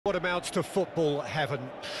What amounts to football heaven.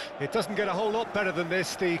 It doesn't get a whole lot better than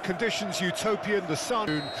this. The conditions utopian, the sun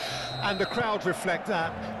and the crowd reflect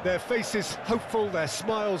that. Their faces hopeful, their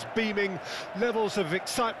smiles beaming, levels of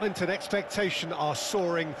excitement and expectation are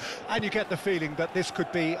soaring, and you get the feeling that this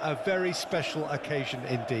could be a very special occasion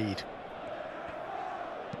indeed.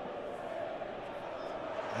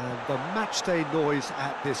 And the matchday noise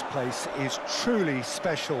at this place is truly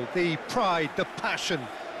special. The pride, the passion.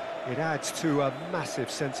 It adds to a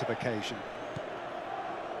massive sense of occasion.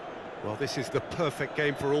 Well, this is the perfect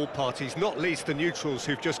game for all parties, not least the neutrals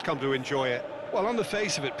who've just come to enjoy it. Well, on the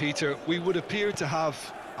face of it, Peter, we would appear to have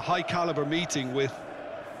a high-caliber meeting with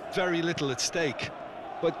very little at stake.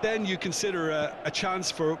 But then you consider a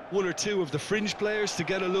chance for one or two of the fringe players to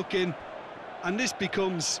get a look in, and this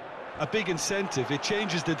becomes a big incentive. It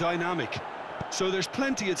changes the dynamic. So there's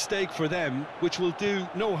plenty at stake for them, which will do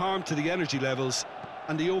no harm to the energy levels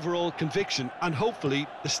and the overall conviction, and hopefully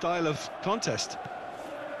the style of contest.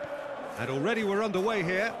 And already we're underway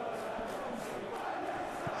here.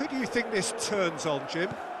 Who do you think this turns on, Jim?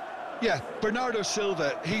 Yeah, Bernardo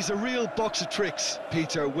Silva. He's a real box of tricks,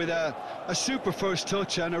 Peter, with a super first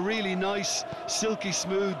touch and a really nice, silky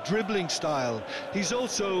smooth dribbling style. He's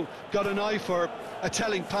also got an eye for a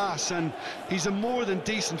telling pass, and he's a more than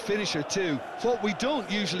decent finisher too. What we don't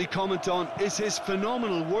usually comment on is his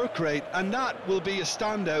phenomenal work rate, and that will be a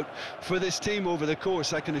standout for this team over the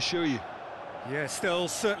course, I can assure you. Yes, they'll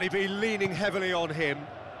certainly be leaning heavily on him.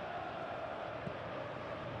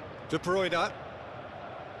 De Bruyne.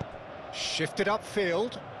 Shifted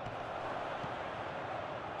upfield.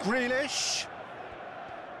 Grealish.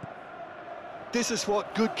 This is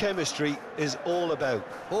what good chemistry is all about.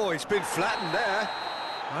 Oh, he's been flattened there.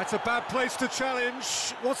 That's a bad place to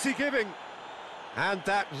challenge. What's he giving? And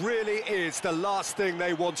that really is the last thing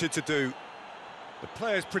they wanted to do. The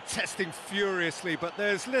players protesting furiously, but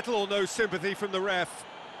there's little or no sympathy from the ref.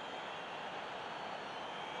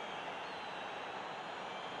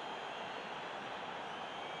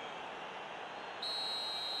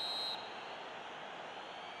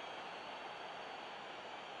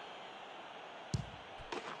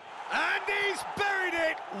 And he's buried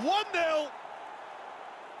it! 1-0!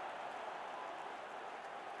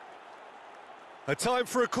 A time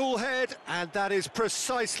for a cool head, and that is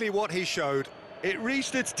precisely what he showed. It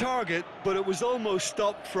reached its target, but it was almost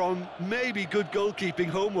stopped from maybe good goalkeeping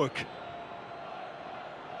homework.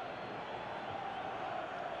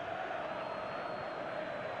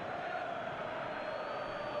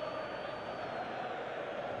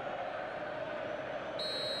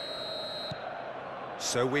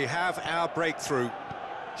 So we have our breakthrough.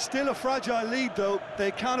 Still a fragile lead, though.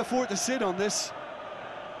 They can't afford to sit on this.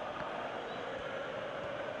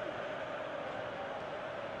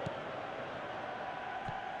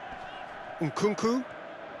 Nkunku.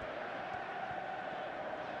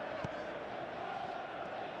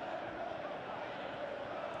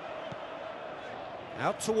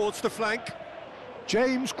 Out towards the flank.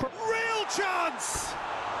 James. Real chance!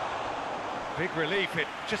 Big relief, it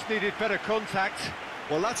just needed better contact.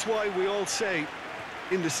 Well, that's why we all say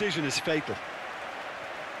indecision is fatal.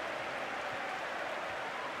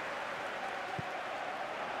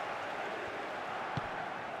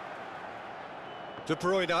 De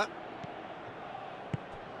Bruyne.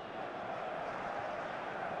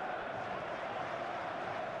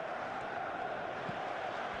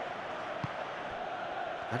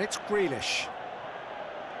 And it's Grealish.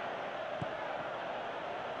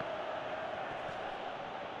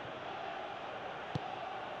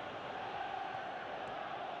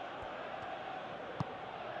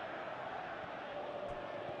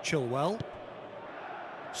 Chilwell.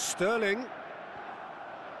 Sterling.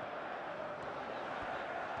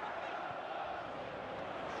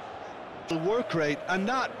 Work rate, and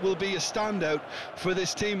that will be a standout for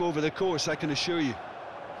this team over the course, I can assure you.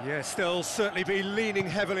 Yes, they'll certainly be leaning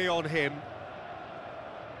heavily on him.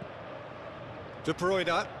 De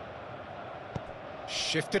Bruyne.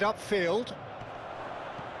 Shifted upfield.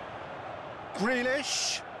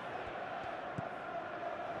 Grealish.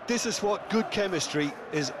 This is what good chemistry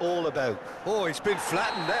is all about. Oh, he's been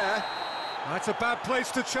flattened there. That's a bad place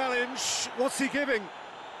to challenge. What's he giving?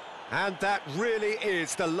 And that really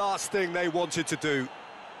is the last thing they wanted to do.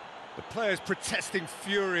 The players protesting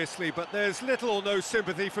furiously, but there's little or no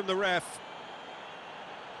sympathy from the ref.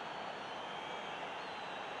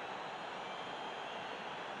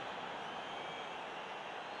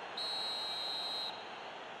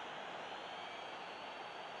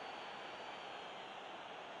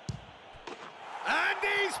 And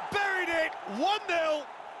he's buried it! 1-0!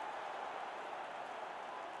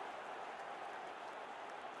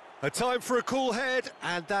 A time for a cool head,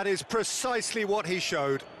 and that is precisely what he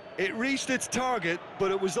showed. It reached its target,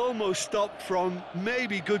 but it was almost stopped from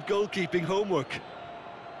maybe good goalkeeping homework.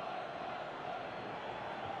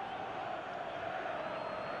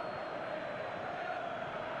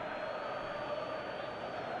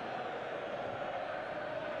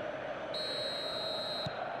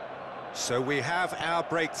 So we have our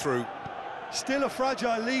breakthrough. Still a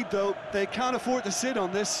fragile lead, though. They can't afford to sit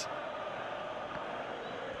on this.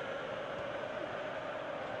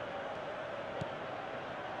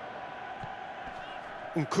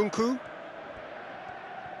 Nkunku.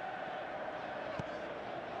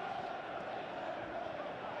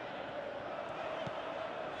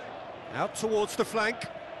 Out towards the flank.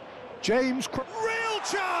 James. Real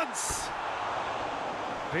chance!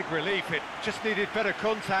 Big relief, it just needed better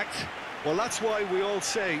contact. Well, that's why we all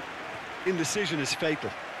say indecision is fatal.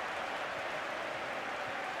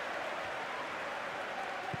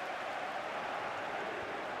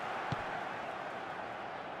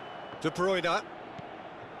 De Bruyne.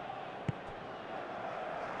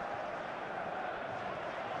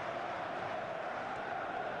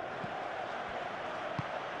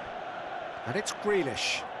 And it's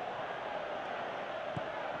Grealish.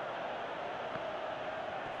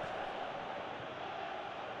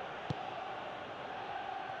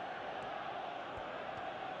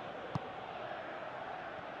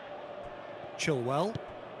 Chilwell.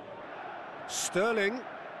 Sterling.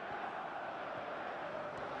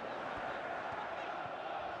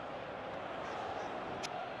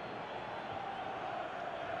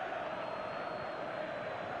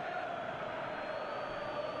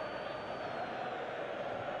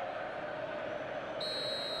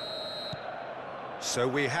 So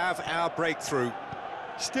we have our breakthrough.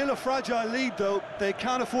 Still a fragile lead, though. They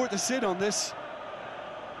can't afford to sit on this.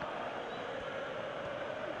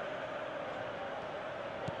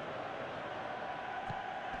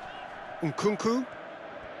 Nkunku.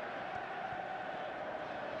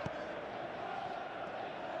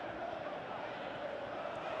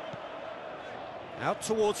 Out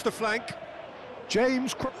towards the flank.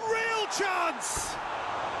 James. Real chance!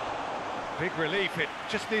 Big relief, it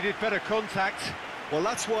just needed better contact. Well,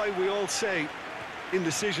 that's why we all say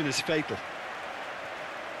indecision is fatal.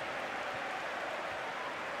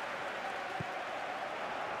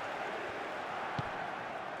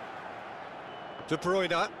 De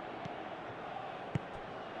Bruyne.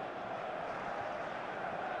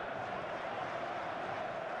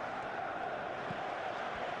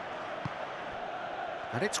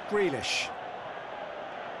 And it's Grealish.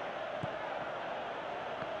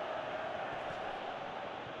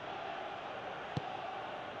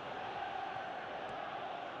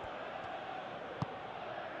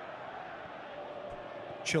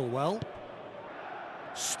 Chilwell.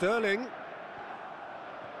 Sterling.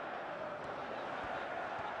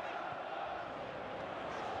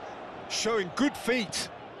 Showing good feet,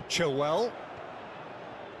 Chilwell.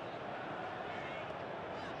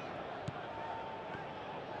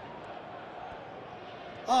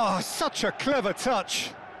 Ah, oh, such a clever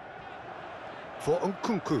touch for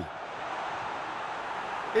Nkunku.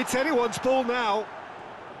 It's anyone's ball now.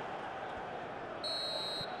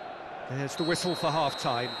 There's the whistle for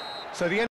half-time. So the